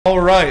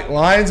right,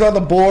 Lions on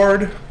the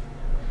board.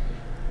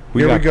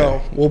 Here we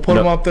go. We'll put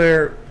them up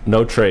there.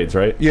 No trades,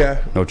 right?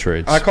 Yeah. No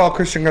trades. I call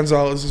Christian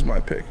Gonzalez as my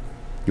pick.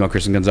 You want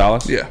Christian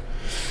Gonzalez? Yeah.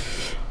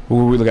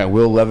 Who we look at?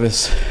 Will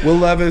Levis,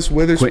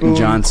 Witherspoon,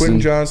 Quentin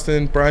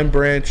Johnston, Brian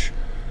Branch,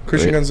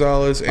 Christian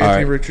Gonzalez,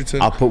 Anthony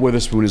Richardson. I'll put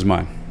Witherspoon as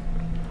mine.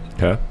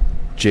 Okay.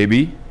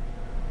 JB?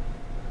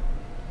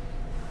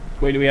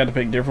 Wait, do we have to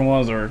pick different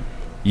ones or?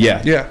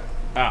 Yeah. Yeah.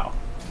 Ow.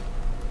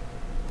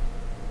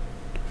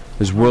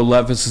 There's Will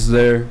Levis is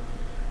there.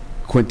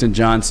 Quentin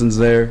Johnston's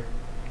there.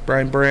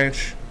 Brian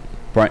Branch.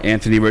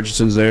 Anthony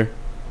Richardson's there.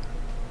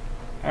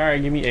 All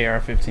right, give me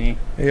AR-15.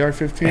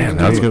 AR-15. Man,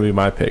 that's going to be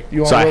my pick.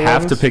 So I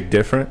have to pick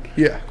different?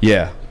 Yeah.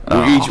 Yeah.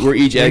 We're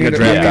each adding a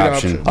draft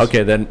option.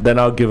 Okay, then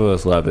I'll give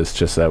us Levis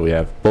just so that we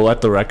have. But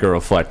let the record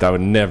reflect. I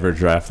would never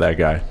draft that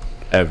guy.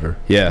 Ever.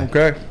 Yeah.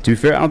 Okay. To be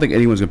fair, I don't think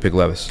anyone's going to pick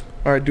Levis.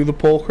 All right, do the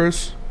poll,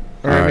 Chris.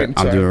 All right,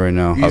 I'm doing it right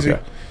now. Easy.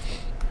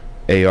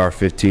 Okay.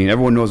 AR-15.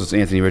 Everyone knows it's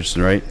Anthony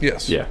Richardson, right?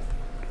 Yes. Yeah.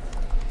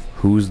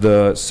 Who's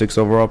the 6th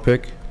overall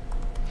pick?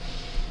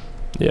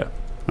 Yeah.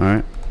 All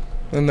right.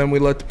 And then we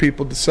let the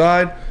people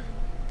decide.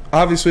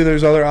 Obviously,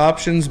 there's other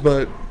options,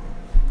 but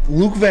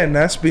Luke Van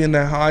Ness being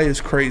that high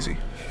is crazy.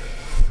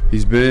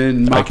 He's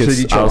been.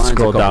 I'll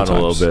scroll down a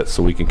little bit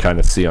so we can kind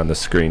of see on the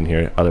screen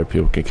here. Other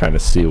people can kind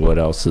of see what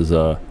else is.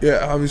 Yeah,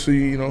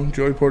 obviously,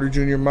 Joey Porter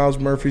Jr., Miles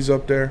Murphy's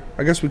up there.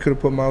 I guess we could have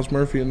put Miles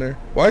Murphy in there.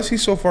 Why is he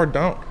so far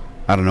down?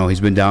 I don't know.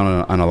 He's been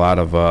down on a lot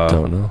of.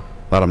 Don't know.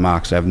 A lot of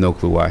mocks. I have no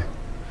clue why.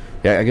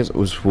 Yeah, I guess it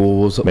was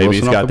maybe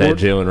he's got that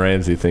Jalen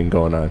Ramsey thing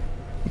going on.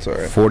 It's all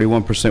right.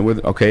 41%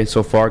 with. Okay,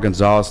 so far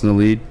Gonzalez in the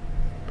lead.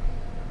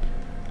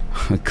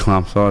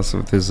 Clomp sauce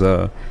with his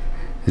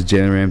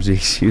Jalen Ramsey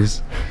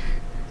excuse.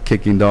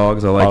 Kicking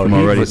dogs. I like him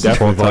already.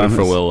 Definitely voted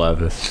for Will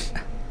Levis.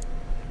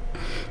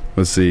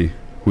 Let's see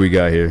who we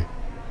got here.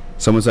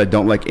 Someone said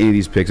don't like any of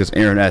these picks. It's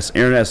Aaron S.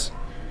 Aaron S.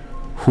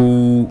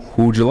 Who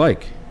would you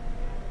like?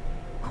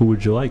 Who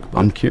would you like? Bud?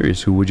 I'm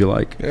curious. Who would you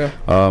like?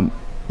 Yeah.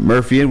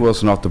 Murphy and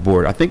Wilson off the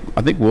board. I think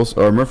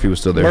Wilson or Murphy was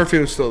still there. Murphy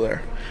was still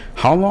there.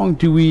 How long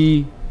do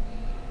we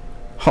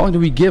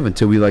give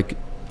until we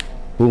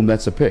boom,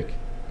 that's a pick?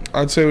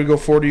 I'd say we go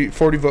 40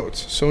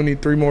 votes. So we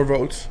need 3 more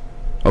votes.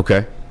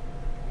 Okay.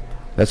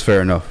 That's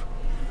fair enough.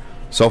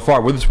 So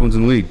far, Witherspoon's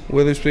in the league.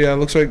 Witherspoon, yeah,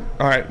 looks like.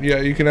 All right,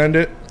 yeah, you can end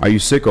it. Are you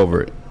sick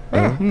over it?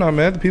 I'm not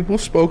mad. The people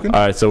have spoken.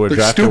 All right, so we're They're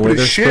drafting stupid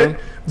as Witherspoon.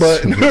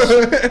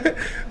 shit, but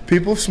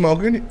people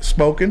smoking.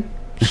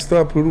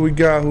 Stop. Who do we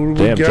got?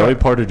 Damn, Joey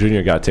Porter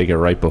Jr. got taken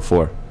right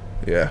before.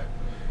 Yeah.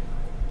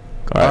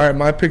 All right,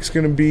 my pick's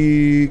going to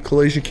be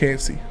Kalijah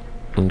Cansey.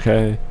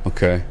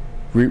 Okay.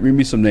 Read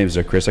me some names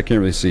there, Chris. I can't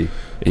really see.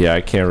 Yeah,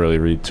 I can't really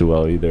read too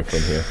well either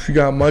from here. You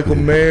got Michael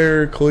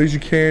Mayer, Kalijah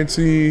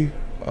Cansey,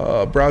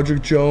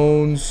 Broderick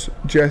Jones,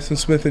 Jackson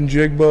Smith and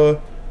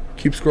Jigba.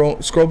 Keep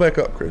scroll back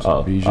up, Chris.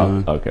 Oh,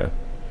 okay.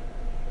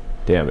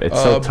 Damn,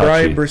 it's so touchy.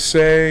 Brian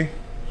Brisset,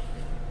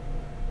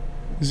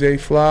 Zay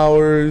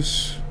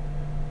Flowers,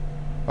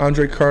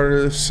 Andre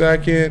Carter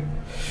II,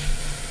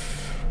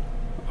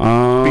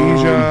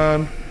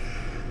 Bijan.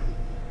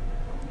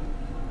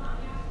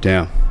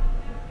 Damn.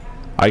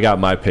 I got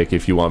my pick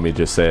if you want me to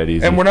just say it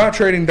easy. And we're not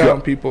trading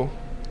down, people.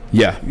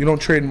 Yeah. You don't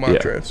trade in mock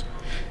drafts.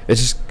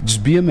 It's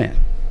just be a man.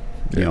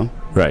 You know?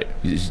 Right.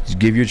 Just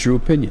give your true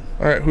opinion.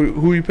 All right,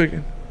 who are you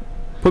picking?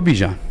 Put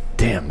Bijan.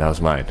 Damn, that was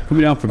mine. Put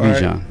me down for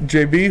Bijan. Right.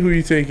 JB, who are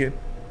you thinking?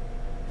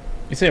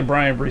 You said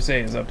Brian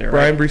Brisset is up there,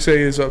 right? Brian Brisset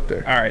is up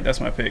there. All right, that's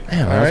my pick.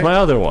 Damn, that was my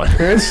other one.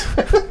 Chris?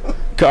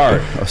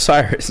 Card.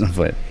 Osiris. No,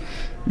 play.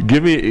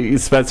 Give me,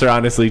 Spencer,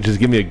 honestly, just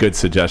give me a good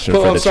suggestion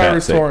Put for the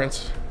Osiris chat.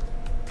 Torrance.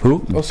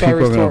 Who? Osiris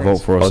People are going to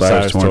vote for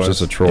Osiris Torrance.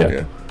 Just a troll.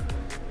 Yeah.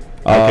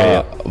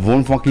 Okay.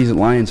 Von Funky's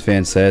Lions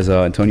fan says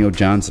Antonio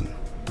Johnson.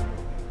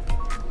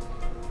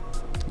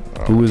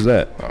 Who is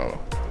that? I don't know.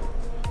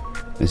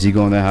 Is he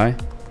going that high?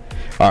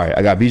 All right,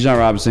 I got Bijan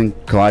Robinson,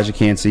 Kalijah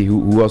Cansey.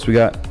 Who else we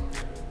got?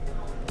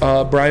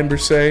 Brian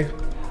Brisset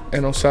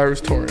and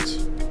Osiris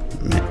Torrance.